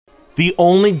The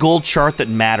only gold chart that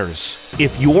matters.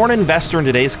 If you're an investor in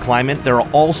today's climate, there are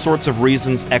all sorts of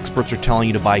reasons experts are telling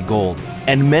you to buy gold,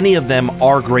 and many of them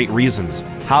are great reasons.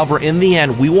 However, in the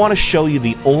end, we want to show you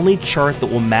the only chart that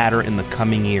will matter in the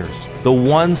coming years. The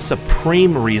one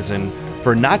supreme reason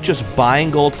for not just buying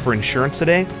gold for insurance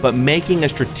today, but making a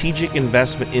strategic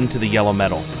investment into the yellow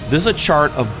metal. This is a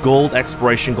chart of gold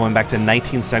exploration going back to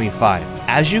 1975.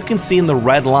 As you can see in the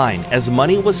red line, as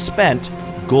money was spent,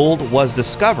 gold was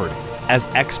discovered. As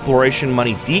exploration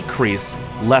money decreased,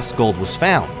 less gold was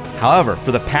found. However,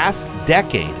 for the past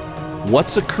decade,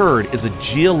 what's occurred is a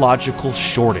geological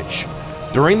shortage.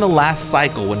 During the last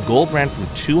cycle, when gold ran from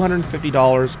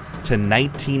 $250 to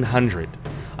 $1,900,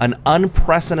 an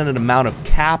unprecedented amount of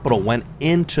capital went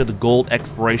into the gold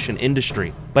exploration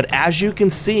industry. But as you can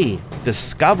see,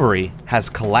 discovery has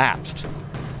collapsed.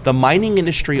 The mining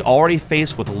industry, already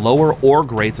faced with lower ore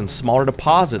grades and smaller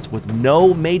deposits with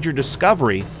no major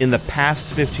discovery in the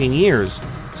past 15 years,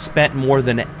 spent more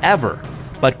than ever,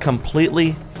 but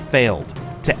completely failed.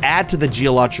 To add to the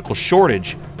geological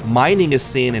shortage, mining is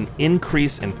seeing an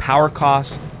increase in power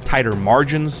costs, tighter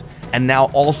margins, and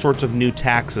now all sorts of new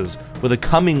taxes with a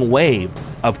coming wave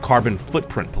of carbon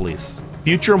footprint police.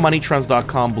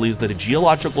 FutureMoneyTrends.com believes that a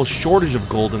geological shortage of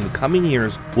gold in the coming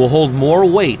years will hold more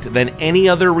weight than any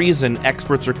other reason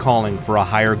experts are calling for a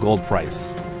higher gold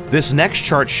price. This next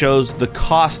chart shows the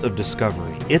cost of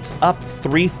discovery. It's up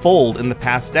threefold in the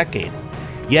past decade.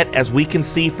 Yet, as we can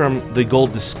see from the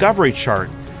gold discovery chart,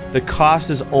 the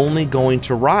cost is only going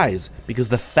to rise because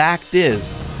the fact is,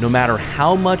 no matter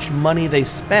how much money they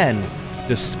spend,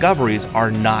 discoveries are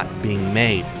not being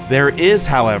made. There is,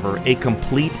 however, a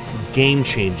complete game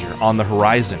changer on the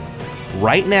horizon.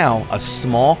 Right now, a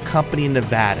small company in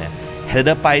Nevada, headed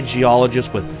up by a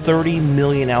geologist with 30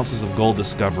 million ounces of gold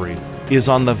discovery, is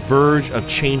on the verge of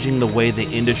changing the way the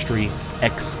industry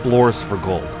explores for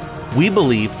gold. We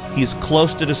believe he's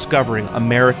close to discovering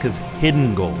America's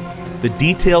hidden gold. The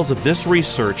details of this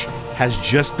research has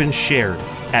just been shared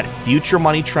at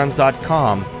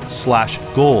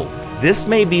FutureMoneyTrends.com/gold. This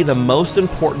may be the most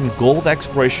important gold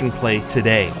exploration play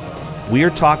today. We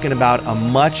are talking about a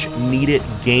much needed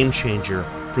game changer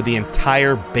for the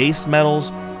entire base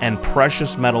metals and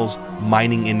precious metals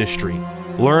mining industry.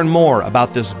 Learn more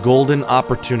about this golden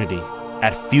opportunity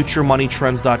at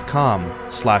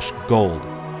FutureMoneyTrends.com/gold.